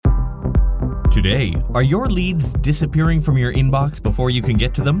Today, are your leads disappearing from your inbox before you can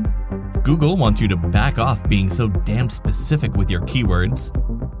get to them? Google wants you to back off being so damn specific with your keywords.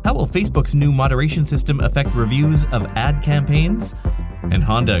 How will Facebook's new moderation system affect reviews of ad campaigns? And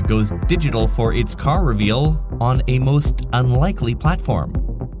Honda goes digital for its car reveal on a most unlikely platform.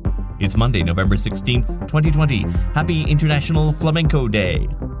 It's Monday, November 16th, 2020. Happy International Flamenco Day.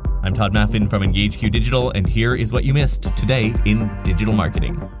 I'm Todd Maffin from EngageQ Digital, and here is what you missed today in digital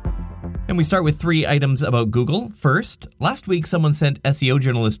marketing. And we start with 3 items about Google. First, last week someone sent SEO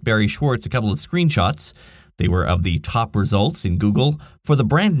journalist Barry Schwartz a couple of screenshots. They were of the top results in Google for the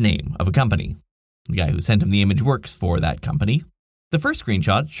brand name of a company. The guy who sent him the image works for that company. The first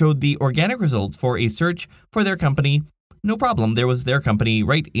screenshot showed the organic results for a search for their company. No problem, there was their company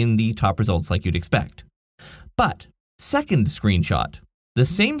right in the top results like you'd expect. But, second screenshot, the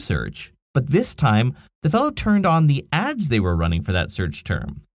same search, but this time the fellow turned on the ads they were running for that search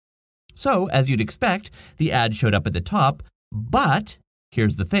term. So, as you'd expect, the ad showed up at the top, but,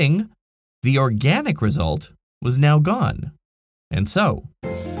 here's the thing, the organic result was now gone. And so,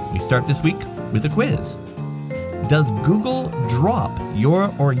 we start this week with a quiz. Does Google drop your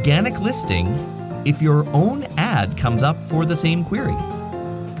organic listing if your own ad comes up for the same query?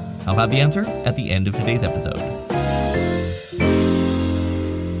 I'll have the answer at the end of today's episode.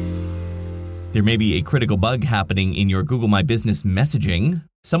 There may be a critical bug happening in your Google My Business messaging.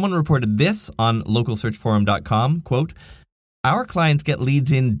 Someone reported this on localsearchforum.com, quote, "Our clients get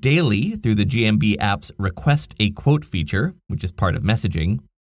leads in daily through the GMB app's Request a Quote feature, which is part of messaging.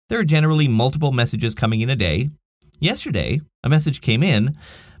 There are generally multiple messages coming in a day. Yesterday, a message came in,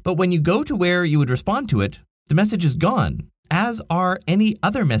 but when you go to where you would respond to it, the message is gone, as are any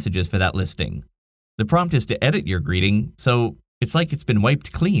other messages for that listing. The prompt is to edit your greeting, so it's like it's been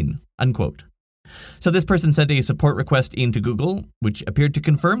wiped clean," unquote. So this person sent a support request into Google, which appeared to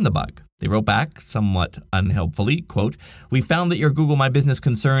confirm the bug. They wrote back, somewhat unhelpfully, quote, "We found that your Google My Business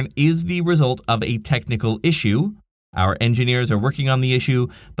concern is the result of a technical issue. Our engineers are working on the issue,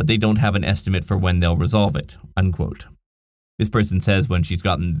 but they don't have an estimate for when they'll resolve it," unquote. This person says when she's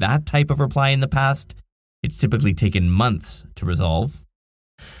gotten that type of reply in the past, it's typically taken months to resolve.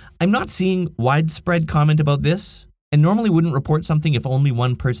 I'm not seeing widespread comment about this, and normally wouldn't report something if only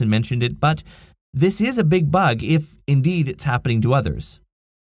one person mentioned it, but this is a big bug if, indeed, it's happening to others.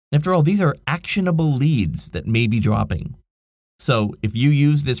 After all, these are actionable leads that may be dropping. So, if you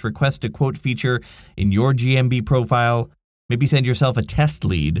use this Request a Quote feature in your GMB profile, maybe send yourself a test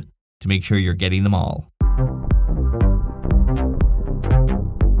lead to make sure you're getting them all.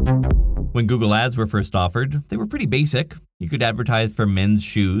 When Google Ads were first offered, they were pretty basic. You could advertise for men's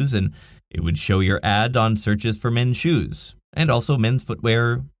shoes, and it would show your ad on searches for men's shoes, and also men's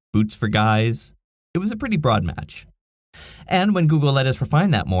footwear, boots for guys. It was a pretty broad match. And when Google let us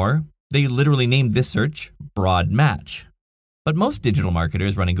refine that more, they literally named this search Broad Match. But most digital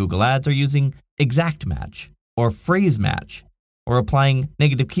marketers running Google Ads are using Exact Match, or Phrase Match, or applying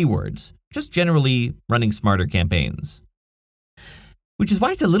negative keywords, just generally running smarter campaigns. Which is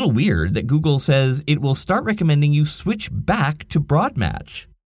why it's a little weird that Google says it will start recommending you switch back to Broad Match.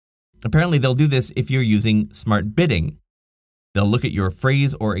 Apparently they'll do this if you're using Smart Bidding. They'll look at your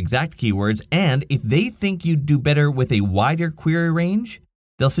phrase or exact keywords, and if they think you'd do better with a wider query range,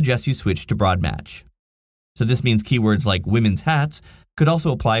 they'll suggest you switch to Broad Match. So this means keywords like women's hats could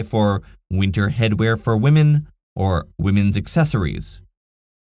also apply for winter headwear for women or women's accessories.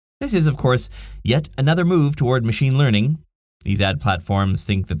 This is, of course, yet another move toward machine learning. These ad platforms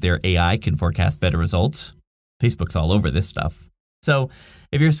think that their AI can forecast better results. Facebook's all over this stuff. So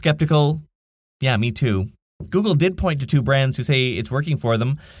if you're skeptical, yeah, me too. Google did point to 2 brands who say it's working for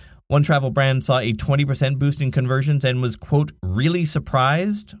them. One travel brand saw a 20% boost in conversions and was, quote, "really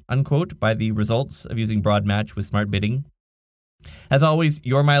surprised," unquote, by the results of using Broad Match with Smart Bidding. As always,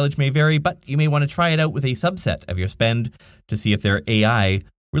 your mileage may vary, but you may want to try it out with a subset of your spend to see if their AI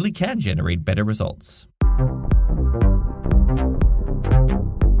really can generate better results.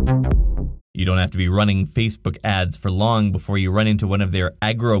 You don't have to be running Facebook ads for long before you run into one of their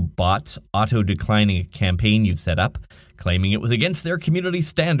aggro bots auto-declining a campaign you've set up, claiming it was against their community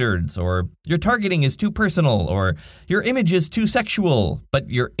standards, or your targeting is too personal, or your image is too sexual, but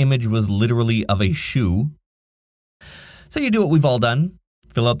your image was literally of a shoe. So you do what we've all done,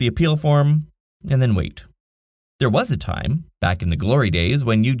 fill out the appeal form, and then wait. There was a time, back in the glory days,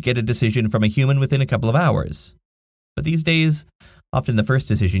 when you'd get a decision from a human within a couple of hours. But these days, often the first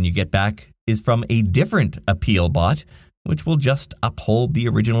decision you get back is from a different appeal bot, which will just uphold the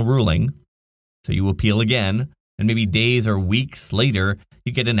original ruling. So you appeal again, and maybe days or weeks later,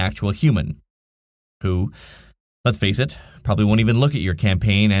 you get an actual human who, let's face it, probably won't even look at your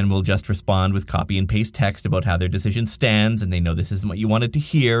campaign and will just respond with copy and paste text about how their decision stands and they know this isn't what you wanted to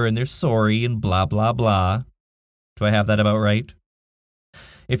hear and they're sorry and blah, blah, blah. Do I have that about right?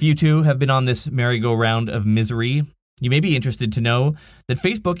 If you too have been on this merry-go-round of misery, you may be interested to know that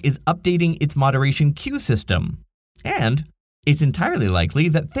Facebook is updating its moderation queue system. And it's entirely likely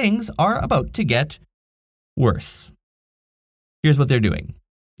that things are about to get worse. Here's what they're doing.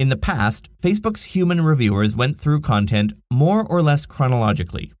 In the past, Facebook's human reviewers went through content more or less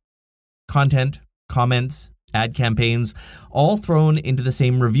chronologically. Content, comments, ad campaigns, all thrown into the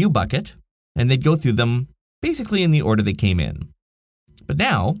same review bucket, and they'd go through them basically in the order they came in. But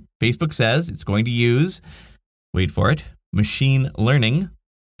now, Facebook says it's going to use, wait for it, machine learning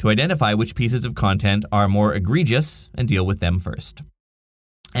to identify which pieces of content are more egregious and deal with them first.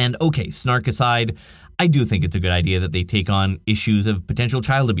 And okay, snark aside, I do think it's a good idea that they take on issues of potential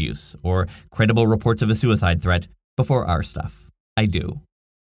child abuse or credible reports of a suicide threat before our stuff. I do.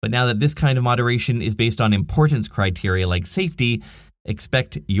 But now that this kind of moderation is based on importance criteria like safety,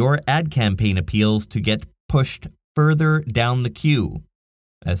 expect your ad campaign appeals to get pushed further down the queue.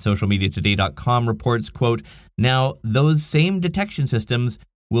 As socialmediatoday.com reports, quote, now those same detection systems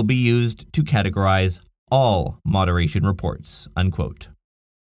will be used to categorize all moderation reports, unquote.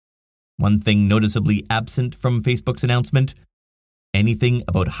 One thing noticeably absent from Facebook's announcement, anything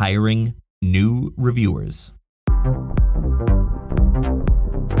about hiring new reviewers.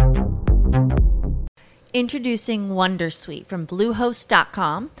 Introducing Wondersuite from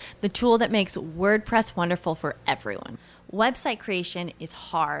Bluehost.com, the tool that makes WordPress wonderful for everyone. Website creation is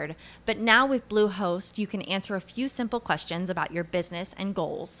hard, but now with Bluehost, you can answer a few simple questions about your business and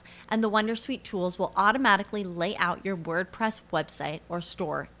goals, and the Wondersuite tools will automatically lay out your WordPress website or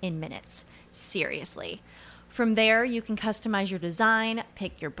store in minutes. Seriously. From there, you can customize your design,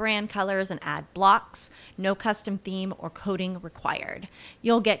 pick your brand colors, and add blocks. No custom theme or coding required.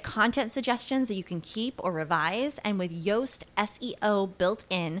 You'll get content suggestions that you can keep or revise, and with Yoast SEO built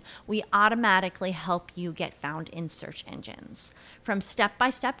in, we automatically help you get found in search engines. From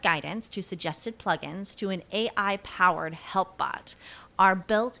step-by-step guidance to suggested plugins to an AI-powered help bot, our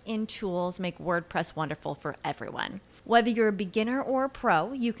built-in tools make WordPress wonderful for everyone. Whether you're a beginner or a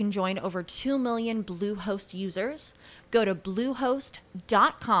pro, you can join over 2 million Bluehost users. Go to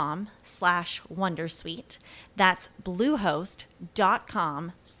bluehost.com/wondersuite. That's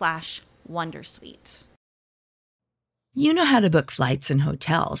bluehost.com/wondersuite. You know how to book flights and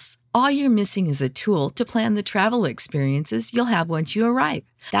hotels. All you're missing is a tool to plan the travel experiences you'll have once you arrive.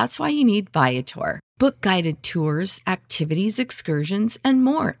 That's why you need Viator. Book guided tours, activities, excursions, and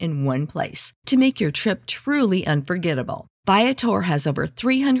more in one place to make your trip truly unforgettable. Viator has over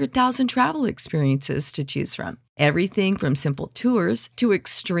 300,000 travel experiences to choose from. Everything from simple tours to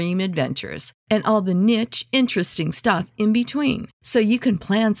extreme adventures and all the niche, interesting stuff in between. So you can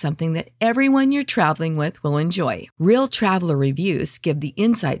plan something that everyone you're traveling with will enjoy. Real traveler reviews give the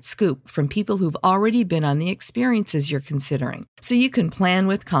inside scoop from people who've already been on the experiences you're considering. So you can plan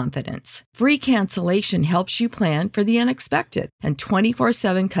with confidence. Free cancellation helps you plan for the unexpected. And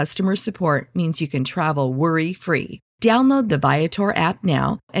 24/7 customer support means you can travel worry-free. Download the Viator app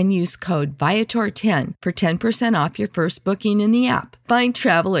now and use code Viator10 for 10% off your first booking in the app. Find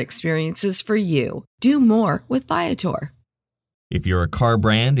travel experiences for you. Do more with Viator. If you're a car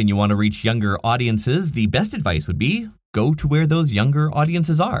brand and you want to reach younger audiences, the best advice would be go to where those younger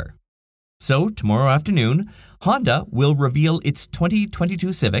audiences are. So tomorrow afternoon, Honda will reveal its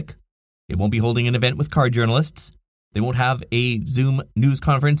 2022 Civic. It won't be holding an event with car journalists. They won't have a Zoom news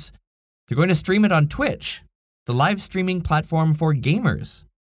conference. They're going to stream it on Twitch, the live streaming platform for gamers.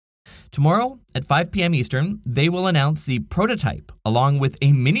 Tomorrow at 5 p.m. Eastern, they will announce the prototype along with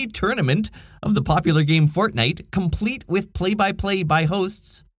a mini tournament of the popular game Fortnite, complete with play-by-play by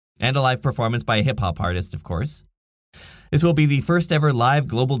hosts and a live performance by a hip-hop artist, of course. This will be the first ever live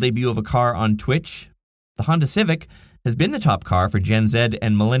global debut of a car on Twitch. The Honda Civic has been the top car for Gen Z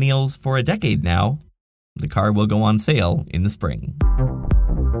and millennials for a decade now. The car will go on sale in the spring.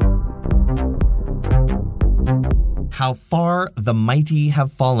 How far the mighty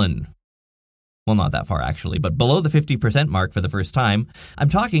have fallen. Well, not that far actually, but below the 50% mark for the first time. I'm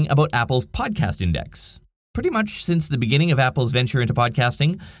talking about Apple's podcast index. Pretty much since the beginning of Apple's venture into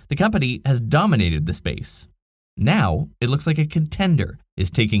podcasting, the company has dominated the space. Now, it looks like a contender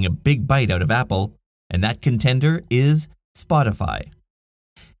is taking a big bite out of Apple, and that contender is Spotify.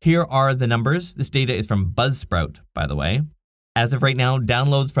 Here are the numbers. This data is from Buzzsprout, by the way. As of right now,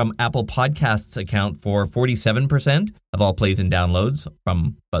 downloads from Apple Podcasts account for 47% of all plays and downloads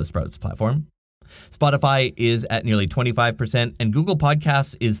from Buzzsprout's platform. Spotify is at nearly 25%, and Google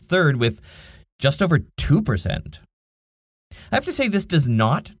Podcasts is third with just over 2%. I have to say this does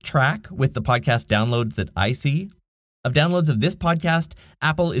not track with the podcast downloads that I see. Of downloads of this podcast,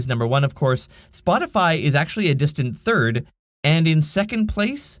 Apple is number 1, of course. Spotify is actually a distant third. And in second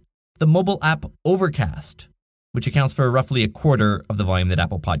place, the mobile app Overcast, which accounts for roughly a quarter of the volume that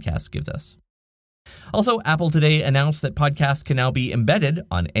Apple Podcasts gives us. Also, Apple today announced that podcasts can now be embedded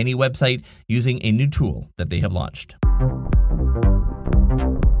on any website using a new tool that they have launched.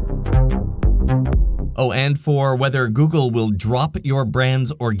 Oh, and for whether Google will drop your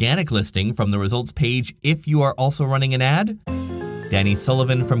brand's organic listing from the results page if you are also running an ad, Danny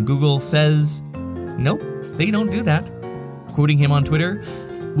Sullivan from Google says, nope, they don't do that. Quoting him on Twitter,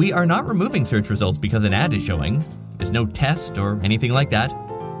 "We are not removing search results because an ad is showing. There's no test or anything like that.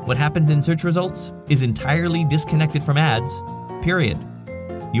 What happens in search results is entirely disconnected from ads, period.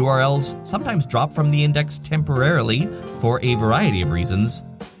 URLs sometimes drop from the index temporarily for a variety of reasons,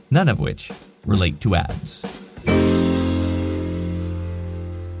 none of which relate to ads."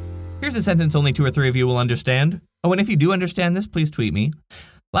 Here's a sentence only 2 or 3 of you will understand. Oh, and if you do understand this, please tweet me.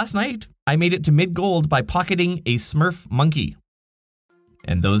 Last night, I made it to mid-gold by pocketing a Smurf monkey.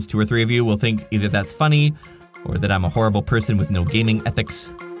 And those 2 or 3 of you will think either that's funny or that I'm a horrible person with no gaming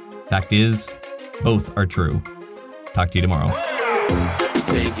ethics. Fact is, both are true. Talk to you tomorrow.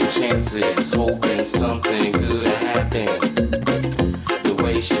 Taking chances, hoping something good happen. The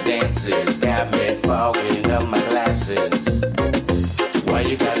way she dances got me fogging up my glasses. Why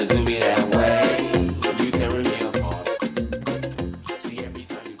you gotta do me that way? You tearing me apart. See, every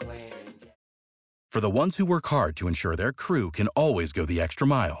time you play it. For the ones who work hard to ensure their crew can always go the extra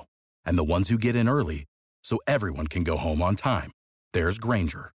mile, and the ones who get in early so everyone can go home on time, there's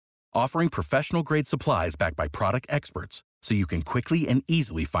Grainger, offering professional-grade supplies backed by product experts so you can quickly and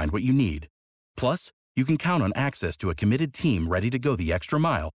easily find what you need. Plus, you can count on access to a committed team ready to go the extra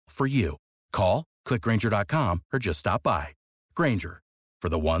mile for you. Call, click Grainger.com, or just stop by. Grainger, for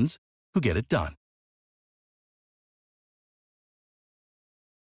the ones who get it done.